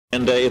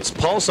And it's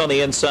Pulse on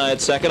the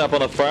inside, second. Up on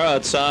the far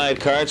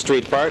outside, Card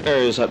Street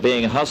Partners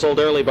being hustled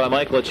early by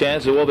Mike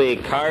Lachance, who will be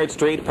Card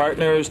Street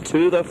Partners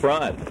to the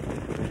front.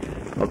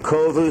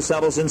 Kovu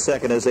settles in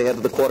second as they head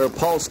to the quarter.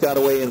 Pulse got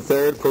away in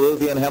third.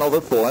 Peruvian Hanover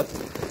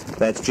fourth.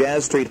 That's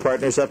Jazz Street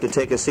Partners up to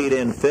take a seat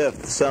in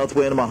fifth.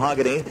 Southwind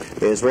Mahogany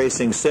is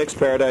racing sixth.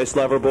 Paradise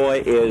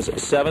Loverboy is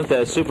seventh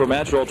as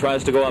Supernatural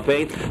tries to go up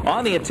eighth.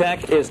 On the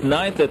Attack is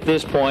ninth at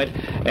this point,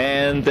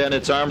 and then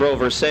it's Arm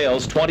Rover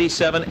Sales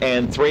 27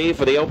 and 3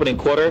 for the opening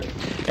quarter.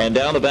 And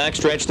down the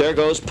backstretch, there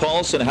goes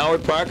Pulse and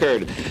Howard Parker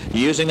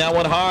using that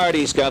one hard.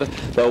 He's got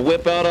the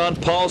whip out on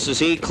Pulse as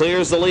he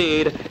clears the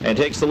lead and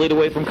takes the lead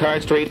away from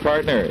Card Street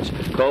Partners.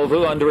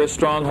 Kovu under a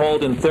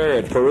stronghold in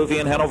third.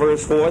 Peruvian Hanover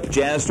is fourth.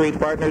 Jazz Street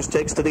Partners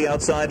takes to the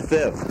outside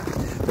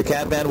fifth. The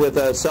Catman with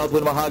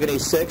Southwind Mahogany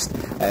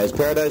sixth as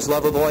Paradise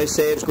Loverboy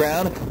saves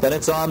ground. Then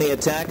it's On the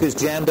Attack, who's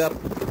jammed up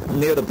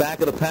near the back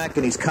of the pack,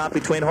 and he's caught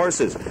between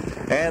horses.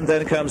 And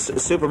then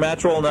comes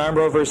Supernatural, and Arm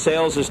Rover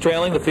Sales is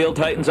trailing. The field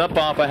tightens up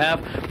off a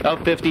half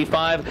of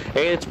 55.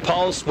 It's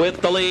Pulse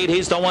with the lead.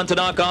 He's the one to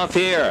knock off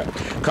here.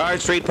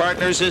 Card Street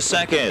Partners is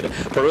second.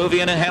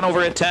 Peruvian and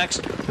Hanover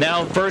Attacks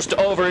now first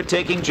over,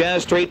 taking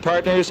Jazz Street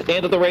Partners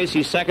into the race.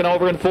 He's second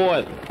over and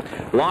fourth.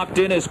 Locked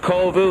in as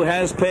Kovu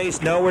has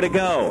pace, nowhere to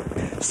go.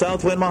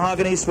 Southwind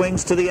Mahogany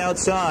swings to the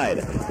outside.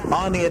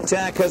 On the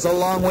Attack has a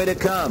long way to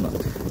come.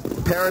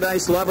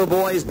 Paradise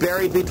Loverboy is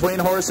buried between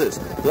horses.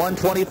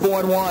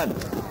 124 and 1.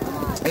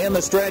 In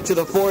the stretch of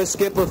the Forrest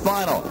Skipper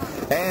final.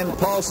 And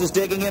Pulse is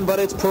digging in, but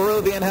it's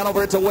Peruvian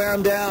Hanover to wear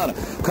him down.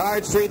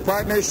 Card Street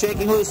Partners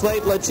shaking loose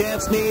late.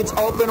 Lachance needs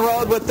open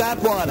road with that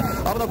one.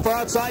 On the far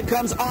outside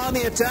comes On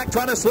the Attack,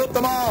 trying to swoop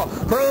them all.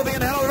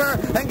 Peruvian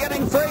Hanover and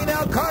getting free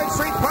now. Card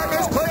Street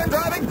Partners clear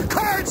driving.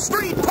 Card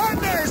Street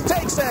Partners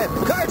takes it.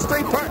 Card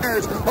Street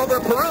Partners over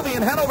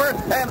Peruvian Hanover,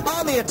 and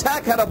On the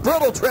Attack had a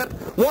brutal trip.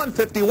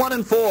 151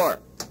 and 4.